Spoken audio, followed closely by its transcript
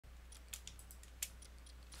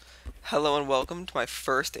Hello and welcome to my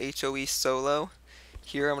first H.O.E solo.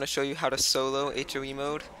 Here I'm going to show you how to solo H.O.E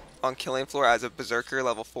mode on Killing Floor as a Berserker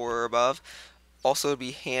level 4 or above. Also, it would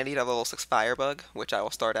be handy to have a level 6 Firebug, which I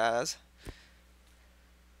will start as.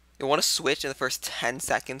 You'll want to switch in the first 10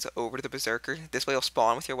 seconds over to the Berserker. This way you'll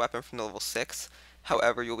spawn with your weapon from the level 6.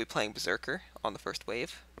 However, you'll be playing Berserker on the first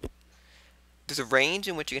wave. There's a range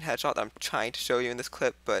in which you can headshot that I'm trying to show you in this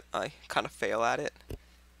clip, but I kind of fail at it.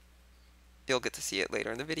 You'll get to see it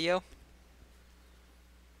later in the video.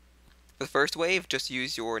 For the first wave, just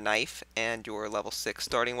use your knife and your level 6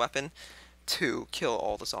 starting weapon to kill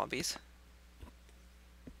all the zombies.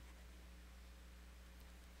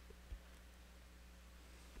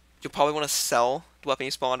 You'll probably want to sell the weapon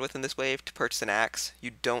you spawned with in this wave to purchase an axe.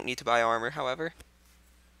 You don't need to buy armor, however.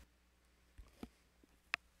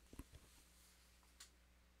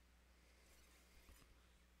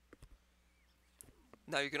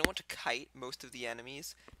 Now you're going to want to kite most of the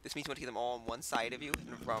enemies. This means you want to get them all on one side of you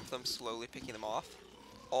and run for them, slowly picking them off.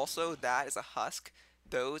 Also, that is a husk.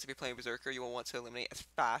 Those, if you're playing Berserker, you will want to eliminate as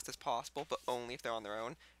fast as possible, but only if they're on their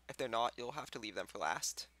own. If they're not, you'll have to leave them for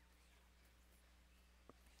last.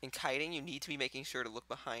 In kiting, you need to be making sure to look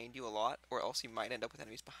behind you a lot, or else you might end up with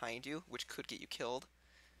enemies behind you, which could get you killed,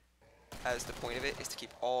 as the point of it is to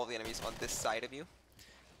keep all of the enemies on this side of you.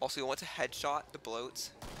 Also, you'll want to headshot the bloats,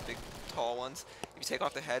 big tall ones. If you take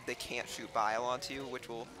off their head, they can't shoot bile onto you, which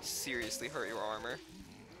will seriously hurt your armor.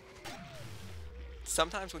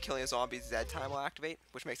 Sometimes when killing a zombie, Z time will activate,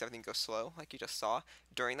 which makes everything go slow, like you just saw.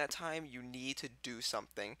 During that time, you need to do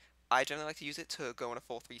something. I generally like to use it to go in a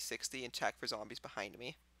full 360 and check for zombies behind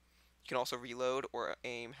me. You can also reload or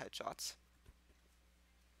aim headshots.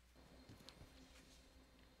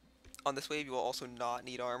 On this wave, you will also not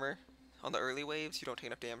need armor. On the early waves, you don't take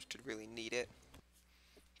enough damage to really need it.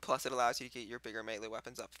 Plus, it allows you to get your bigger melee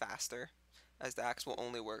weapons up faster, as the axe will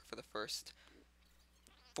only work for the first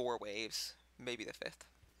 4 waves, maybe the 5th.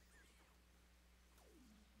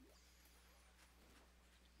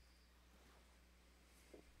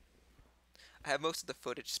 I have most of the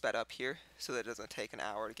footage sped up here, so that it doesn't take an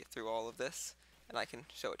hour to get through all of this, and I can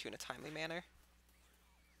show it to you in a timely manner.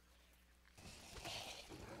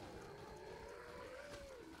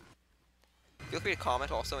 Feel free to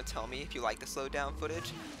comment also and tell me if you like the slowed down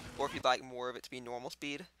footage, or if you'd like more of it to be normal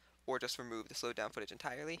speed, or just remove the slowed down footage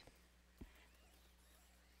entirely.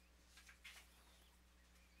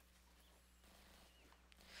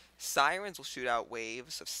 Sirens will shoot out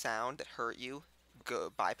waves of sound that hurt you,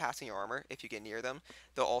 bypassing your armor if you get near them.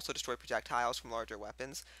 They'll also destroy projectiles from larger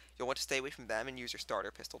weapons. You'll want to stay away from them and use your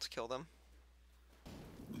starter pistol to kill them.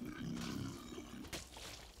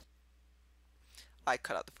 I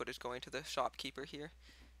cut out the footage going to the shopkeeper here.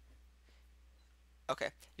 Okay,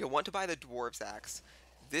 you'll want to buy the Dwarves Axe.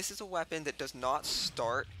 This is a weapon that does not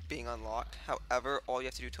start being unlocked. However, all you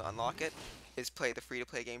have to do to unlock it is play the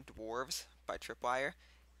free-to-play game Dwarves by Tripwire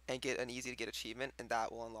and get an easy-to-get achievement, and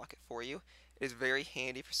that will unlock it for you. It is very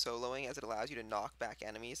handy for soloing as it allows you to knock back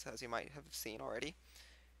enemies, as you might have seen already.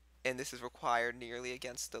 And this is required nearly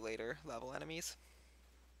against the later level enemies.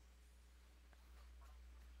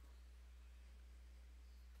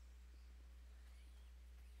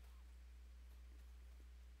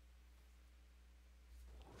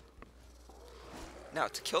 Now,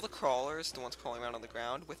 to kill the crawlers, the ones crawling around on the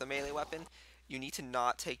ground, with a melee weapon, you need to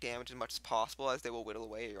not take damage as much as possible as they will whittle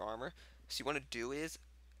away your armor. So you want to do is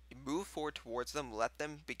move forward towards them, let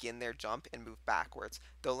them begin their jump, and move backwards.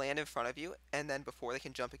 They'll land in front of you, and then before they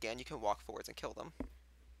can jump again, you can walk forwards and kill them.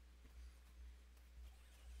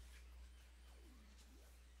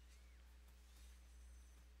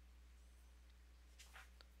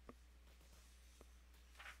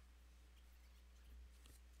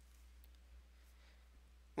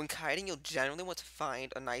 When kiting, you'll generally want to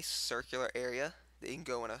find a nice circular area that you can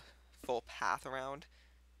go in a full path around.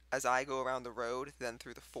 As I go around the road, then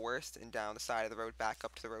through the forest, and down the side of the road back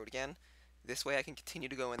up to the road again. This way I can continue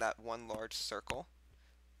to go in that one large circle,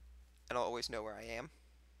 and I'll always know where I am.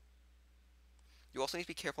 You also need to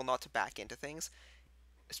be careful not to back into things,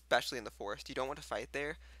 especially in the forest. You don't want to fight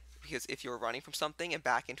there, because if you're running from something and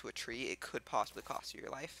back into a tree, it could possibly cost you your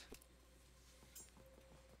life.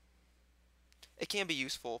 It can be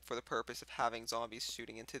useful for the purpose of having zombies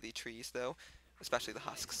shooting into the trees, though, especially the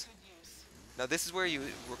husks. Now this is where you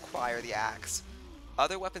require the axe.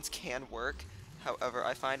 Other weapons can work, however,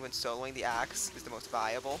 I find when soloing the axe is the most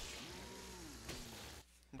viable.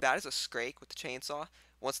 That is a Scrake with the chainsaw.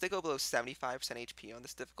 Once they go below 75% HP on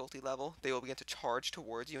this difficulty level, they will begin to charge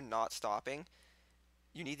towards you, not stopping.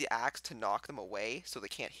 You need the axe to knock them away so they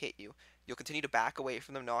can't hit you. You'll continue to back away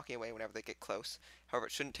from them, knocking away whenever they get close. However,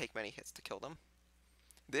 it shouldn't take many hits to kill them.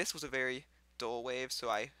 This was a very dull wave, so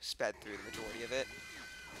I sped through the majority of it.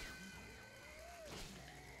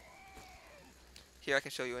 Here I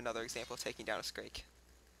can show you another example of taking down a Scrake.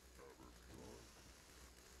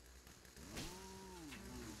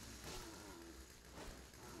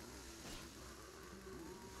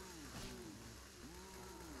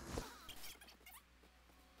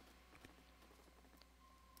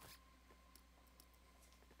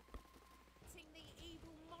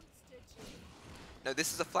 Now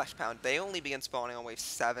this is a Flesh Pound. They only begin spawning on wave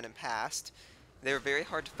 7 and past. They're very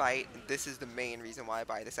hard to fight, and this is the main reason why I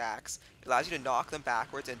buy this axe. It allows you to knock them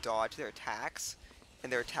backwards and dodge their attacks,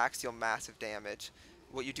 and their attacks deal massive damage.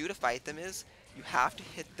 What you do to fight them is, you have to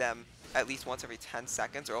hit them at least once every 10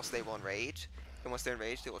 seconds or else they will enrage. And once they're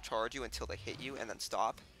enraged, they will charge you until they hit you and then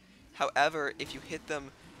stop. However, if you hit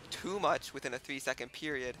them too much within a 3-second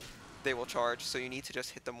period, they will charge, so you need to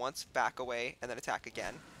just hit them once, back away, and then attack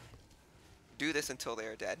again. Do this until they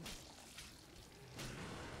are dead.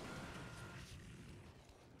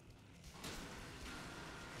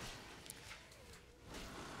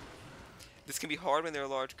 This can be hard when there are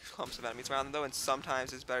large clumps of enemies around them though, and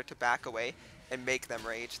sometimes it's better to back away and make them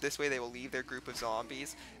rage. This way they will leave their group of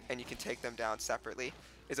zombies and you can take them down separately.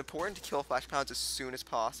 It's important to kill Flesh Pounds as soon as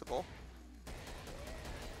possible.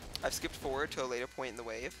 I've skipped forward to a later point in the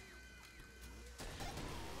wave.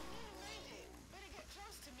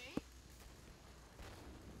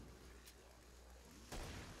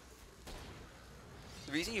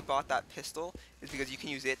 The reason you bought that pistol is because you can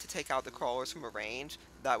use it to take out the crawlers from a range.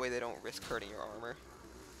 That way they don't risk hurting your armor.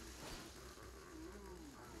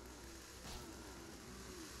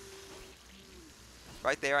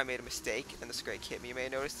 Right there I made a mistake and the Scrake hit me. You may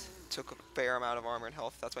have noticed it took a fair amount of armor and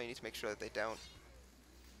health. That's why you need to make sure that they don't.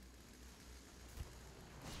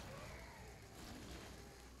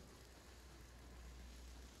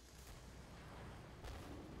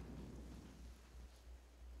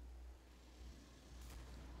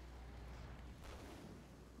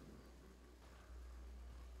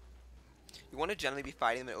 You want to generally be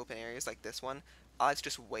fighting them in open areas like this one. I like to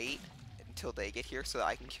just wait until they get here so that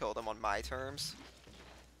I can kill them on my terms.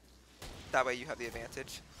 That way you have the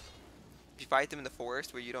advantage. If you fight them in the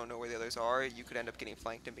forest where you don't know where the others are, you could end up getting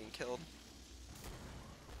flanked and being killed.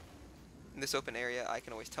 In this open area, I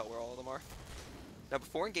can always tell where all of them are. Now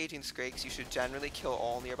before engaging the Scrakes, you should generally kill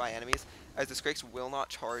all nearby enemies, as the Scrakes will not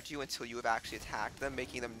charge you until you have actually attacked them,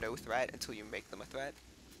 making them no threat until you make them a threat.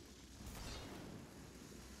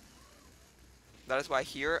 That is why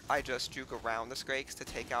here, I just juke around the Scrakes to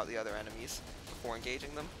take out the other enemies before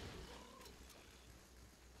engaging them.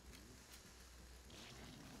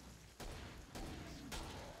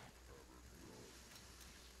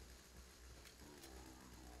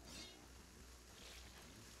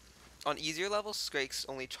 On easier levels, Scrakes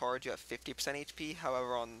only charge you at 50% HP,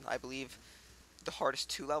 however on, I believe, the hardest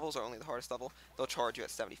 2 levels, or only the hardest level, they'll charge you at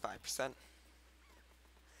 75%.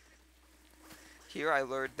 Here I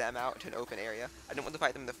lured them out into an open area. I didn't want to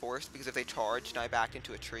fight them in the forest because if they charged and I backed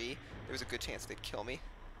into a tree, there was a good chance they'd kill me.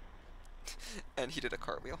 And he did a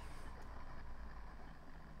cartwheel.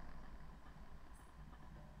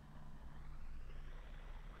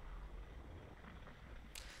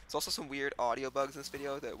 There's also some weird audio bugs in this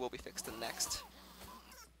video that will be fixed in the next.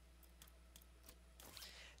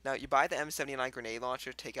 Now, you buy the M79 grenade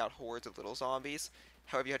launcher to take out hordes of little zombies.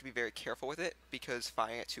 However, you have to be very careful with it because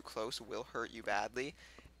firing it too close will hurt you badly,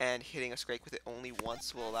 and hitting a Scrake with it only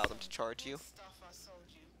once will allow them to charge you.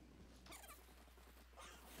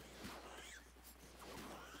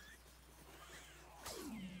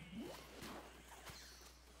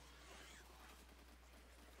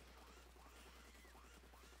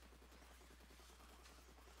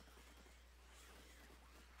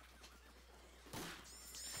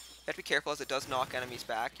 You have to be careful as it does knock enemies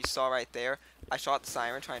back. You saw right there, I shot the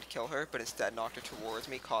Siren trying to kill her, but instead knocked her towards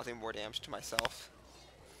me, causing more damage to myself.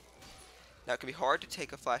 Now it can be hard to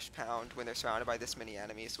take a Flesh Pound when they're surrounded by this many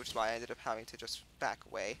enemies, which is why I ended up having to just back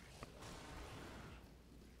away.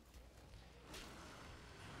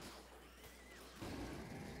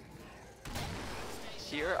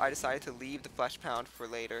 Here, I decided to leave the Flesh Pound for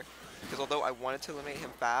later, because although I wanted to eliminate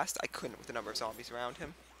him fast, I couldn't with the number of zombies around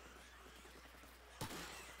him.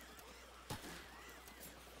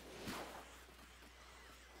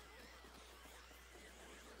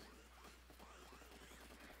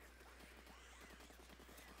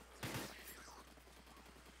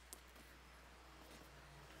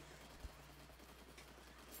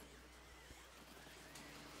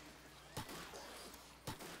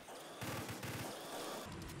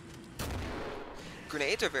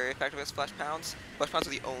 Grenades are very effective as flesh pounds. Flesh pounds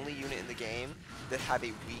are the only unit in the game that have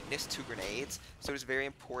a weakness to grenades, so it's very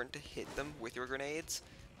important to hit them with your grenades.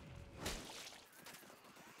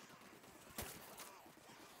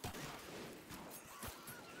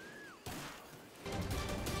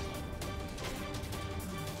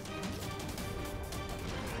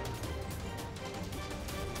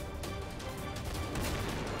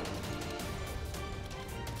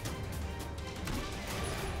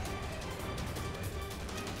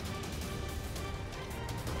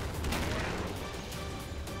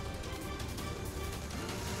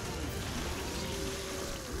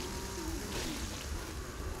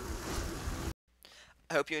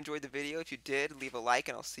 I hope you enjoyed the video. If you did, leave a like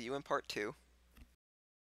and I'll see you in part 2.